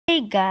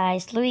Hey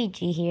guys,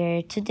 Luigi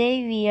here.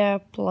 Today we are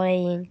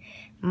playing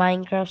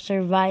Minecraft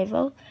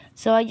Survival.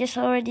 So I just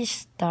already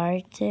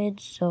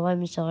started, so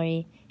I'm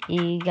sorry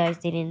you guys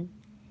didn't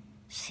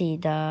see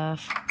the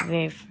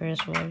very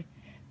first one.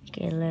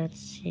 Okay, let's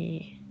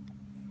see.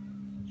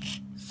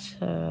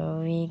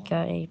 So we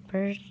got a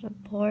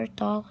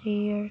portal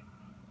here.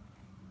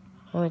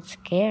 Oh, it's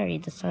scary.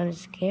 The sun is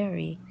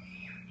scary.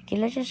 Okay,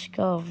 let's just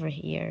go over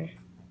here.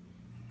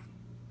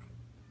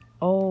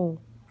 Oh,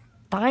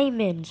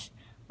 diamonds.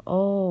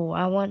 Oh,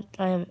 I want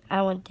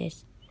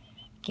this.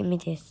 Give me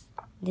this.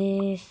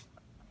 This.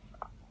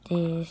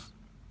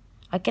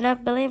 I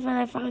cannot believe when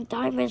I found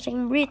diamonds.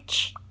 I'm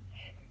rich.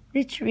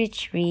 Rich.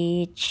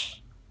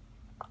 Rich,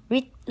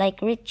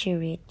 like rich.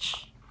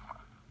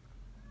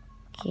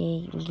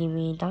 Okay, give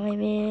me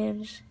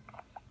diamonds.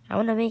 I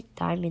wanna make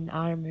diamond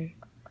armor.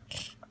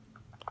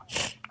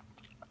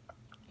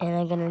 And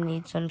I'm gonna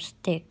need some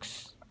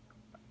sticks.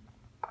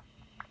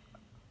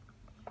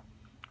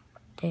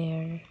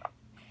 There's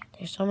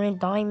so many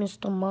diamonds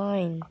to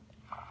mine.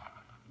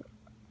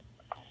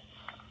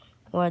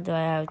 Why do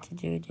I have to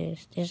do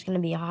this? This is gonna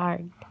be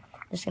hard.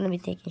 This is gonna be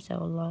taking so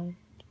long.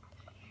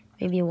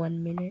 Maybe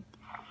 1 minute.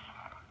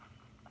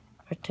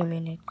 Or 2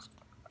 minutes.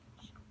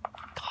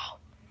 Go!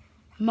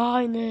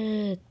 Mine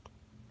it!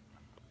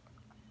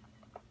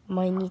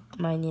 Mine it.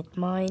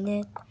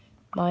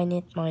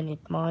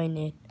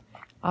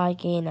 I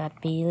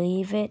cannot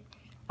believe it.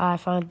 I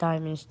found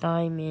diamonds.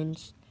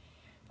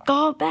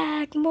 Go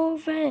back,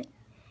 move it.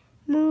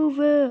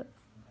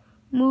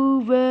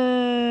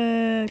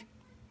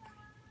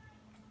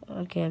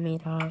 Okay, I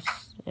made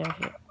house.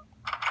 There.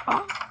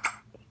 Oh.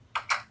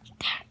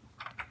 There.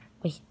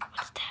 Wait,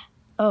 what's that?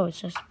 Oh,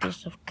 it's just a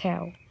piece of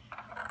cow.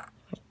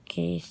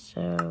 Okay,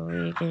 so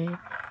we're gonna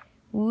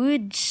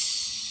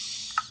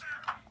woods,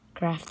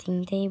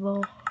 crafting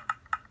table,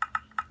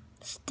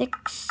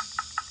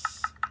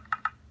 sticks,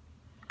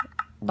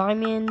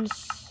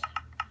 diamonds,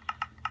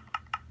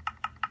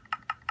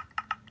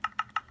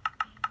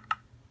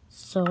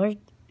 sword,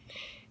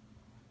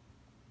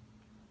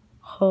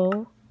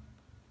 hoe,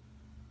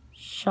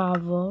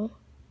 shovel,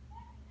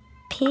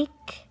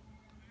 pick,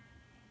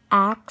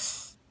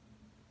 axe,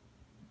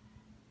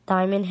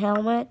 diamond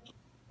helmet,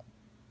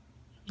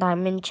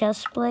 diamond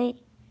chestplate,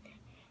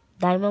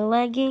 diamond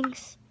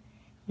leggings,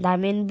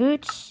 diamond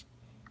boots,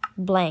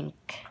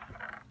 blank.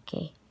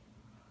 Okay.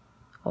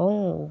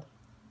 Oh,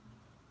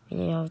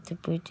 we have to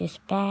put this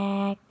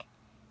back.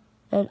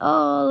 And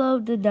all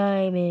of the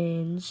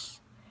diamonds.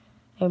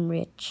 I'm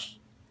rich.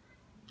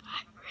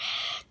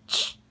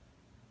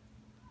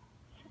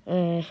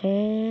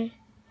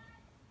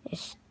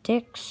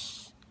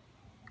 Sticks.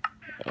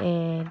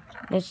 And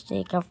let's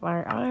take off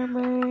our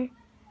armor.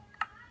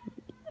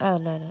 Oh,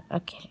 no.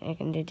 Okay, I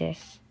can do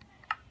this.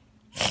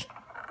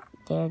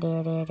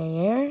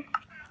 There.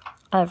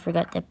 I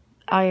forgot the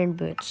iron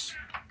boots.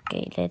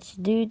 Okay, let's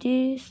do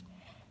this.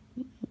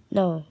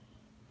 No.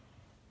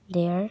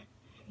 There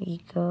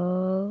we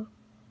go.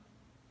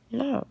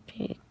 Now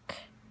pick.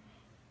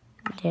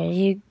 There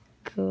you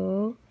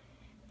go.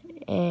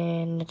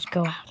 And let's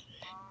go out.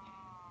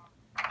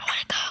 I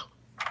wanna go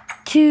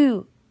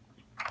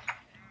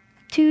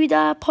to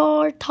the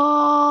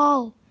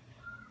portal.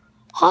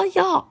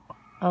 Hiya!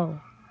 Oh.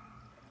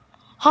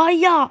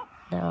 Hiya!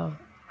 No.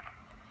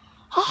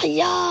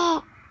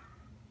 Hiya!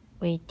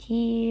 Wait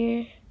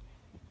here.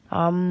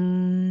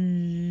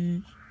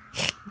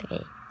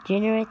 Okay.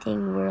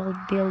 Generating world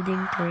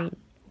building terrain.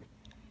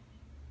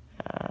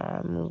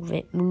 Move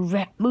it.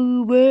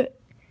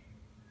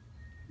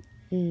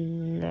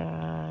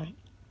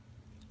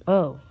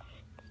 Oh.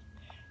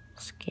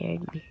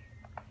 Scared me.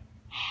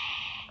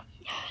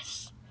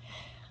 Yes.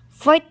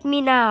 Fight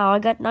me now. I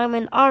got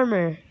diamond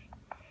armor.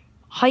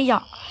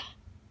 Hiya.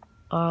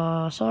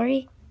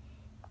 Sorry.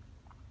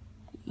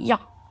 Yeah.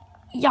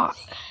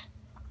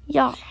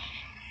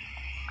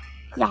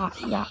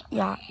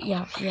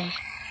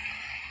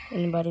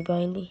 Anybody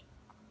behind me?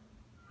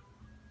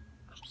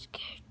 I'm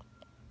scared.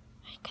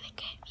 Are you gonna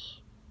get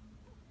me?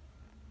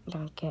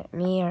 Don't get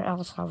me or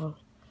else I will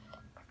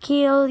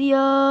kill you.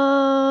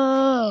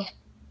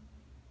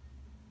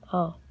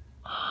 Oh.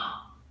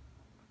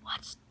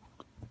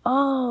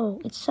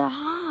 Oh, it's a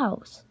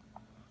house.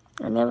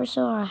 I never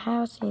saw a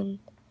house in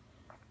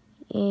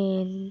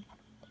the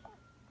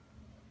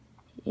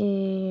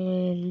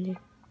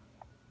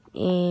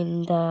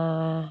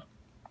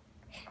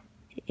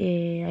I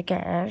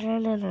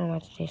don't know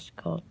what's this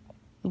called.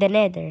 The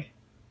nether.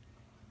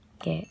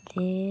 Get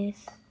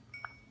this.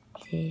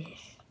 Okay,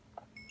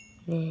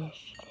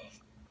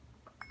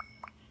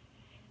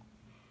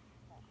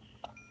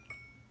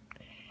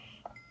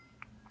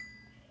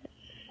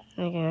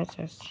 that's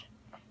just.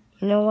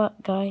 You know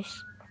what,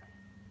 guys?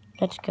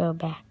 Let's go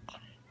back.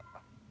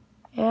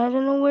 And I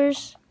don't know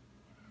where's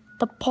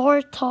the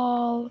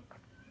portal.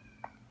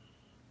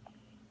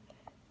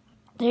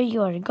 There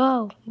you are.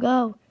 Go.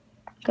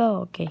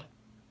 Okay.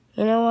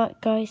 You know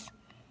what, guys?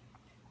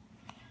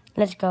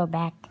 Let's go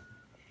back.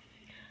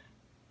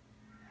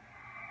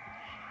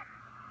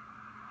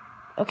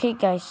 Okay,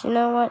 guys, you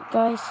know what,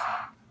 guys?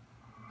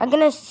 I'm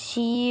gonna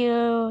see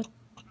you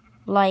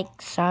like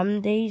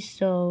someday,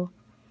 so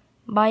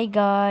bye,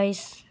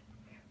 guys.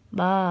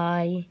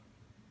 Bye.